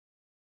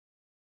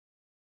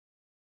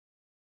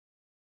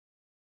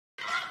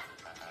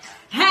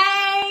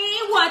Hey,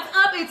 what's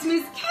up? It's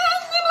Miss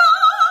Candy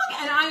Blog,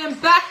 and I am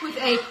back with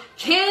a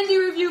candy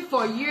review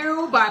for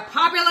you by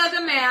popular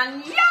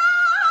demand. Yes!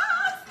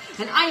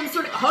 And I am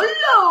sort of,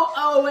 hello,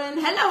 Owen.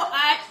 Hello,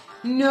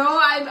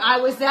 I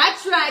was at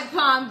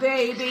DragCon,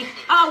 baby.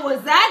 I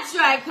was at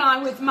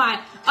DragCon with my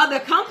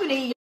other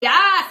company.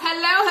 Yes,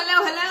 hello.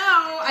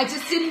 I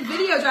just didn't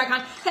video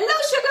DragCon. Hello,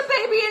 Sugar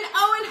Baby and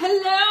Owen.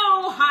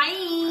 Hello,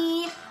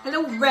 hi.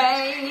 Hello,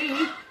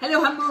 Ray.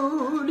 Hello,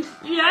 Hamoud.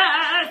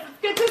 Yes,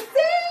 it's good to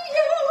see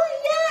you.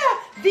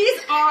 Yeah.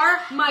 These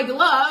are my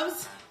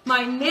gloves,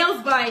 my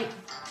nail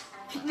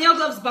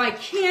gloves by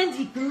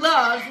Candy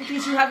Gloves. In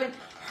case you haven't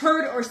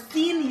heard or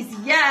seen these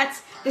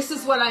yet, this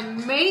is what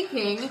I'm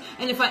making.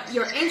 And if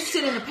you're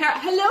interested in a pair,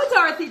 hello,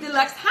 Dorothy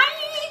Deluxe.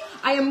 Hi.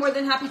 I am more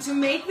than happy to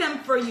make them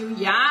for you.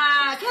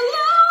 Yes.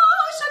 Hello,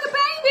 Sugar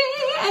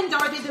Baby and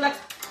Dorothy Deluxe.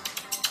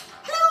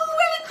 Hello,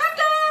 Willie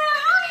Crafter.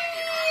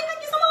 Hi.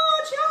 Thank you so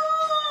much.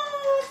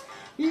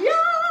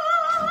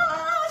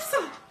 Yes.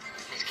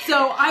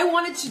 So I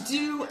wanted to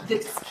do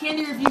this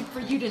candy review for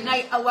you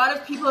tonight. A lot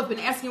of people have been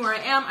asking where I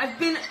am. I've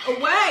been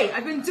away.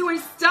 I've been doing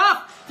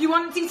stuff. If you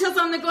want details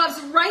on the gloves,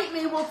 write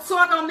me. We'll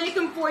talk. I'll make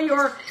them for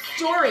your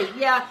story.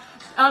 Yeah.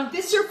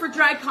 This year for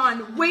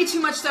DragCon, way too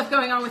much stuff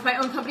going on with my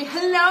own company.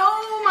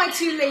 Hello, my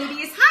two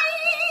ladies.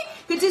 Hi.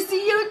 Good to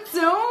see you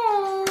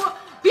too.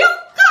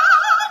 Bianca.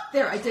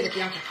 There, I did it,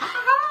 Bianca. Ha,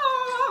 ha,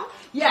 ha.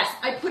 Yes,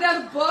 I put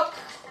out a book.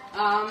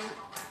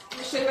 Let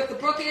me show you what the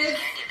book is.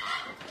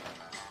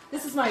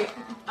 This is my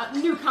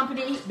new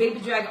company, Baby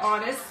Drag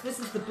Artists. This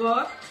is the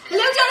book.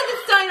 Hello, Jonathan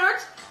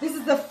Steinhardt. This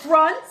is the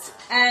front,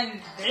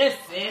 and this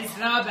is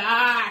the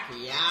back.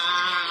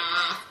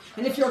 Yeah.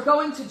 And if you're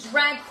going to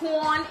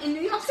DragCon in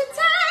New York City,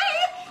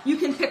 you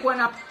can pick one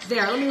up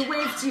there. Let me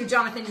wave to you,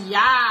 Jonathan.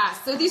 Yeah.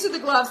 So these are the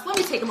gloves. Let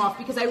me take them off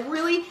because I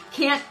really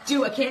can't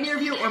do a candy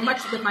review or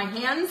much with my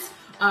hands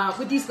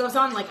with these gloves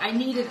on. Like, I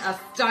needed a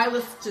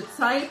stylist to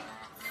type.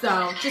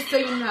 So just so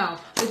you know.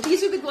 But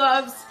these are the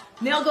gloves.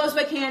 Nail Gloves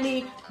by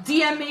Candy.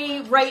 DM me,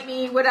 write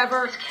me,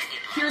 whatever.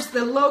 Here's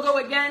the logo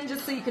again,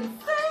 just so you can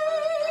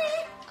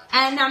see.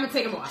 And now I'm going to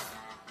take them off.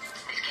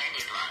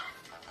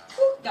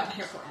 Ooh, got my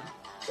hair caught in.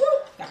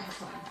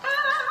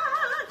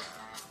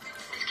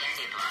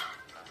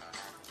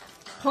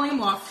 Pulling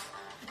them off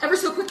ever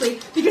so quickly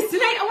because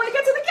tonight I want to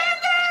get to the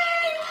candy!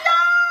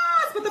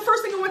 Yes! But the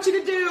first thing I want you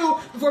to do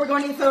before we go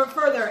any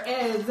further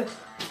is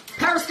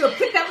Periscope,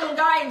 click that little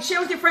guy and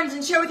share with your friends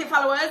and share with your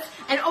followers.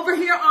 And over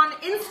here on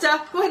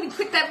Insta, go ahead and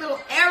click that little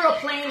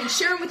aeroplane and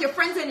share them with your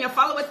friends and your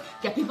followers.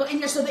 Get people in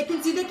here so they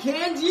can see the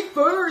candy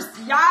first.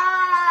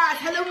 Yes!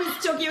 Hello,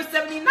 Miss Tokyo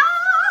 79.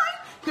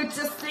 Good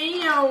to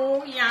see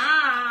you.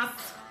 Yes.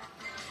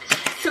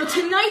 So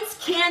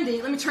tonight's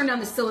candy, let me turn down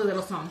this silly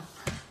little song.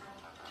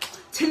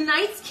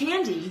 Tonight's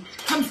candy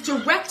comes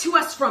direct to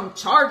us from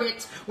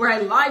Target, where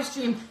I live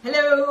stream,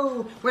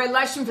 where I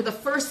live stream for the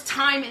first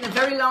time in a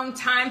very long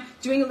time,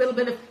 doing a little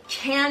bit of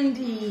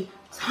candy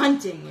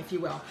hunting, if you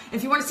will. And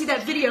if you want to see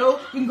that video,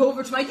 you can go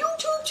over to my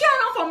YouTube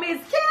channel for Miss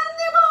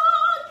Candy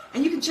Blog,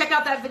 and you can check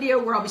out that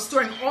video where I'll be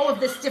storing all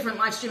of this different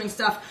live streaming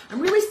stuff.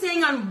 I'm really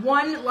staying on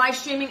one live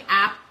streaming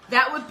app.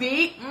 That would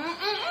be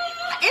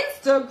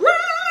Instagram.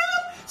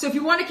 So if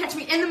you want to catch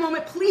me in the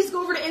moment, please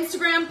go over to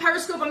Instagram,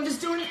 Periscope. I'm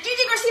just doing Gigi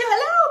Garcia.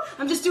 Hello.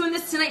 I'm just doing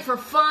this tonight for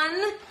fun.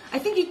 I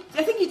think you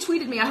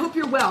tweeted me. I hope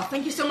you're well.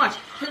 Thank you so much.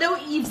 Hello,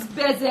 Yves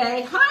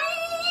Beze.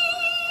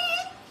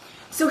 Hi.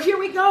 So here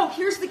we go.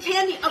 Here's the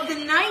candy of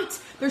the night.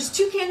 There's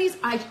two candies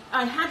I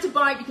had to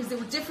buy because they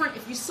were different.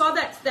 If you saw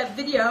that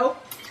video,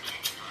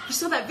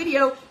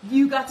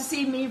 you got to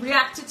see me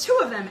react to two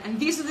of them, and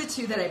these are the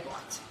two that I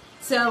bought.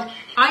 So,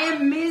 I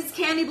am Ms.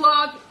 Candy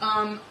Blog.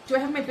 Do I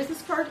have my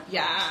business card?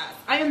 Yes.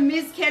 I am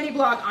Ms. Candy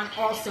Blog on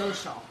all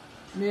social.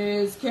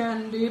 Ms.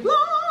 Candy Blog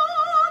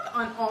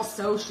on all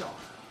social.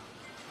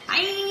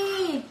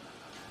 Hi.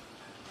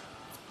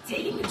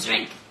 Taking a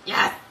drink.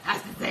 Yes,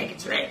 has to take a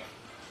drink.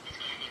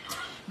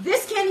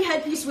 This candy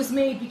headpiece was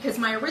made because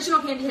my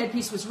original candy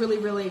headpiece was really,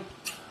 really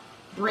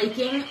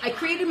breaking. I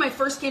created my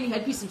first candy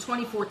headpiece in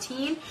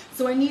 2014,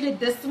 so I needed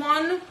this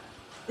one.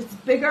 It's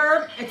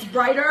bigger, it's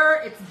brighter,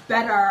 it's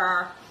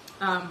better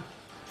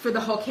for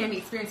the whole candy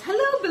experience.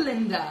 Hello,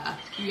 Belinda.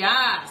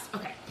 Yes.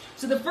 Okay.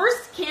 So the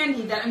first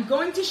candy that I'm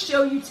going to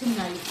show you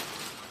tonight,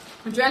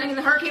 I'm drowning in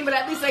the hurricane, but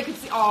at least I can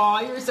see. Aw,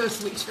 you're so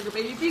sweet, Sugar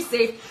Baby. Be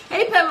safe.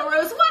 Hey, Pebble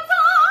Rose, what's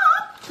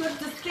up? Good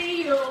to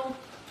see you.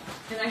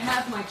 And I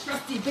have my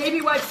trusty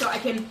baby wipe so I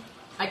can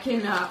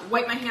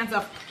wipe my hands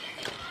off.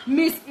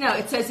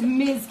 It says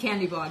Ms.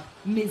 Candy Blog.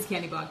 Ms.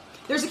 Candy Blog.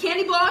 There's a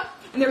Candy Blog,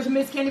 and there's a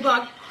Ms. Candy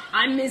Blog.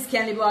 I'm Ms.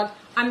 Candy Blog.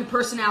 I'm the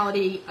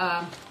personality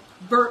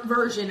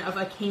version of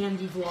a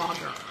candy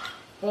vlogger.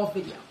 All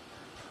video.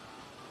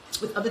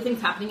 With other things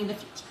happening in the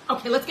future.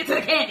 Okay, let's get to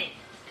the candy.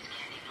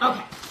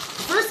 Okay.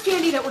 The first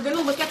candy that we're going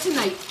to look at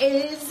tonight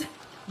is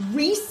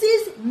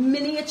Reese's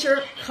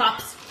Miniature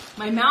Cups.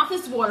 My mouth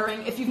is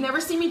watering. If you've never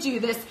seen me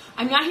do this,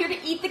 I'm not here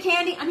to eat the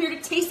candy. I'm here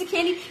to taste the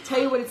candy, tell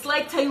you what it's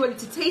like, tell you what it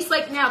tastes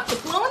like. Now, the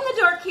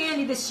glow-in-the-dark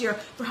candy this year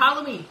for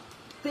Halloween.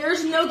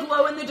 there's no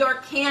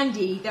glow-in-the-dark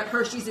candy that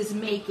Hershey's is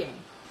making,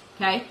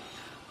 okay?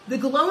 The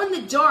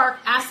glow-in-the-dark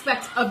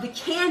aspect of the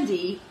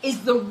candy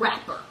is the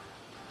wrapper.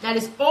 That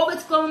is all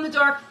that's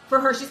glow-in-the-dark for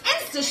Hershey's. And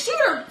it's a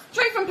shooter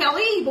straight from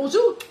Paris.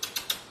 Bonjour.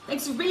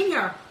 Thanks for being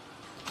here.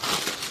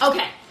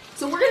 Okay,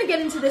 so we're going to get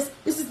into this.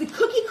 This is the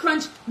Cookie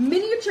Crunch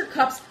miniature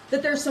cups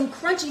that there's some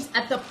crunchies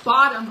at the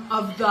bottom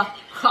of the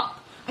cup.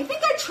 I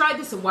think I tried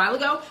this a while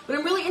ago, but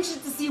I'm really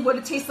interested to see what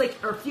it tastes like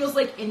or feels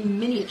like in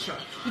miniature.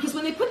 Because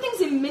when they put things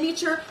in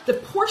miniature, the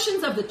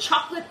portions of the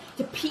chocolate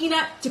to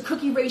peanut to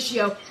cookie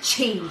ratio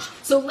change.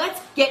 So let's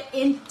get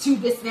into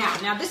this now.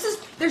 Now this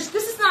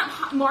is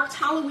not marked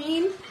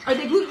Halloween. Are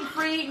they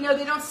gluten-free? No,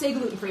 they don't say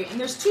gluten-free. And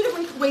there's two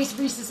different ways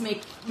Reese's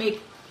make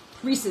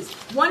Reese's.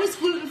 One is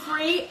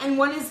gluten-free and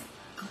one is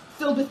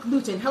filled with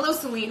gluten. Hello,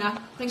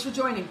 Selena. Thanks for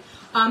joining.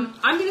 I'm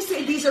going to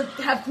say these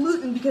have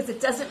gluten because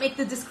it doesn't make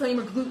the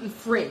disclaimer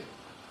gluten-free.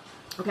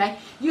 Okay?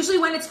 Usually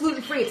when it's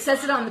gluten-free, it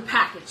says it on the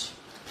package.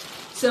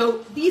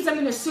 So these I'm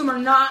going to assume are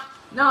not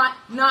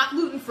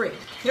gluten-free.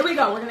 Here we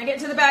go. We're going to get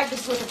into the bag.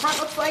 This is what the front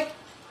looks like.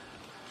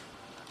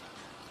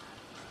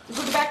 This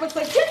is what the back looks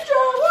like. This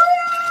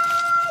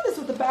is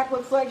what the back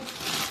looks like.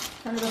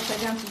 Turn it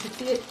upside down so you can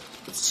see it.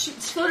 It's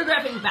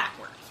photographing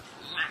backwards.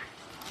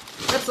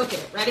 Let's look at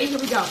it. Ready? Here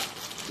we go.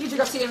 Future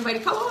Garcia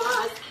invited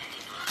colors.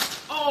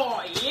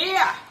 Oh,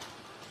 yeah!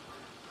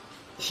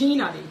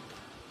 Peanutty.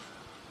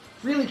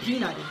 Really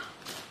peanutty.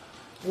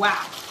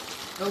 Wow.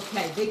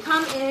 Okay, they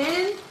come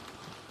in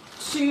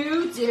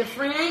two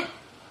different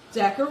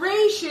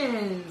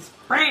decorations.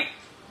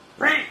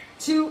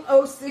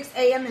 2:06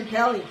 a.m. in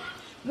Pelly.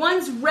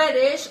 One's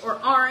reddish or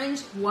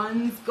orange,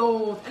 one's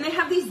gold. And they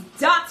have these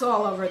dots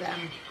all over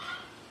them.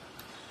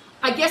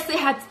 I guess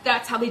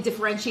that's how they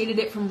differentiated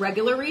it from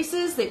regular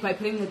Reese's, by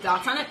putting the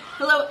dots on it.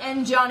 Hello,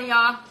 and Johnny.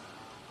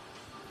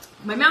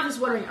 My mouth is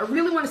watering. I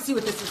really want to see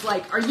what this is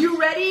like. Are you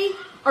ready?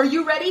 Are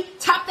you ready?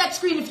 Tap that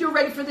screen if you're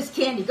ready for this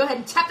candy. Go ahead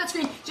and tap that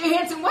screen. Jay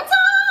Hansen, what's up?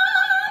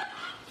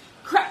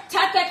 Crap,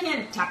 tap that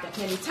candy. Tap that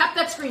candy. Tap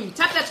that screen.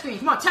 Tap that screen.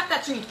 Come on, tap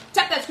that screen.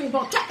 Tap that screen.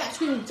 Come on, tap that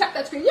screen. Tap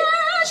that screen.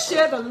 Yeah,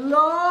 share the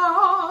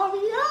love.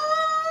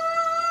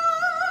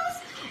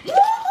 Yes. Woo,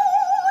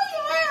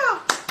 yeah.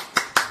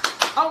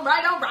 All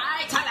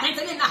right. Tyler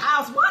Hansen in the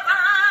house. What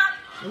up?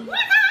 What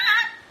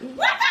up?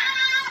 What up?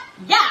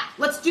 Yeah,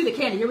 let's do the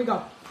candy. Here we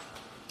go.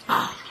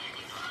 Now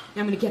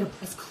I'm going to get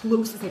as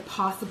close as I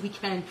possibly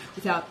can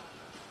without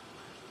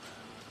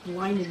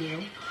blinding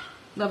you.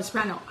 Love a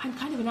soprano. I'm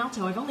kind of an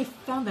alto. I've only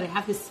found that I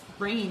have this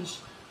range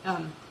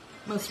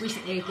most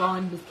recently while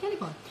I'm with Candy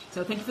Club.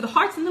 So thank you for the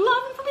hearts and the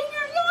love and for being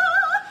here.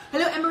 Yeah!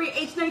 Hello, Emery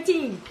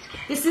H19.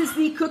 This is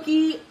the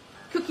cookie,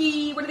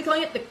 what are they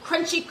calling it? The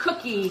Crunchy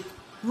Cookie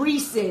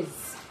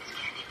Reese's.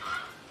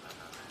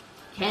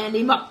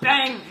 Candy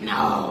mukbang.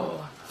 No.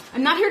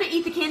 I'm not here to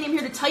eat the candy. I'm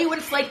here to tell you what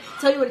it's like,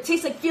 tell you what it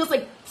tastes like, feels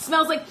like,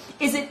 smells like.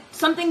 Is it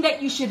something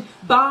that you should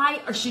buy,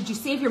 or should you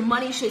save your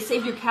money? Should you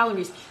save your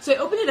calories? So I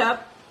open it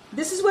up.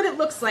 This is what it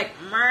looks like.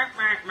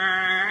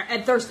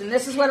 At Thurston,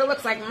 this is what it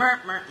looks like.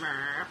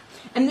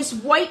 And this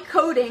white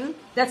coating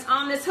that's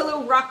on this,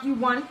 hello, Rock You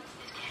One.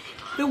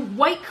 The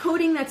white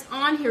coating that's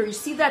on here, you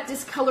see that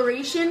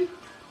discoloration?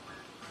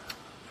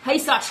 Hey,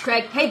 Socks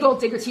Craig. Hey,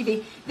 Gold Digger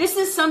TV. This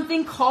is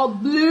something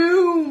called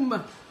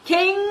Bloom.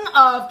 King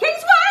of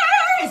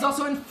Kingsway is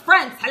also in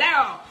France.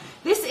 Hello.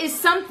 This is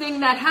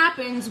something that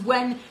happens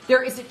when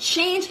there is a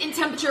change in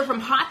temperature from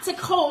hot to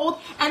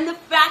cold and the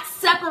fats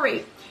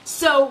separate.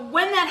 So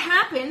when that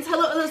happens,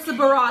 hello, Alyssa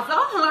Barraza.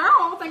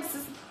 Hello.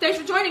 Thanks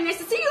for joining. Nice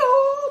to see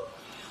you.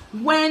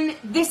 When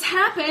this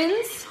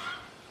happens,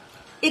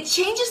 it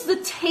changes the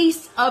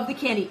taste of the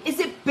candy. Is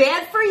it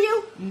bad for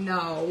you?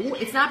 No,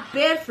 it's not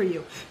bad for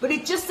you. But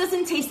it just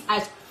doesn't taste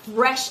as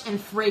fresh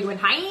and fragrant.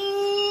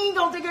 Hi,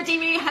 Gold Digger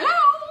TV. Hello.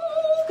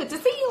 Good to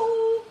see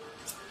you.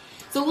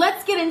 So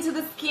let's get into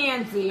this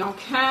candy,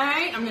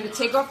 okay? I'm going to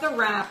take off the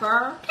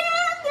wrapper.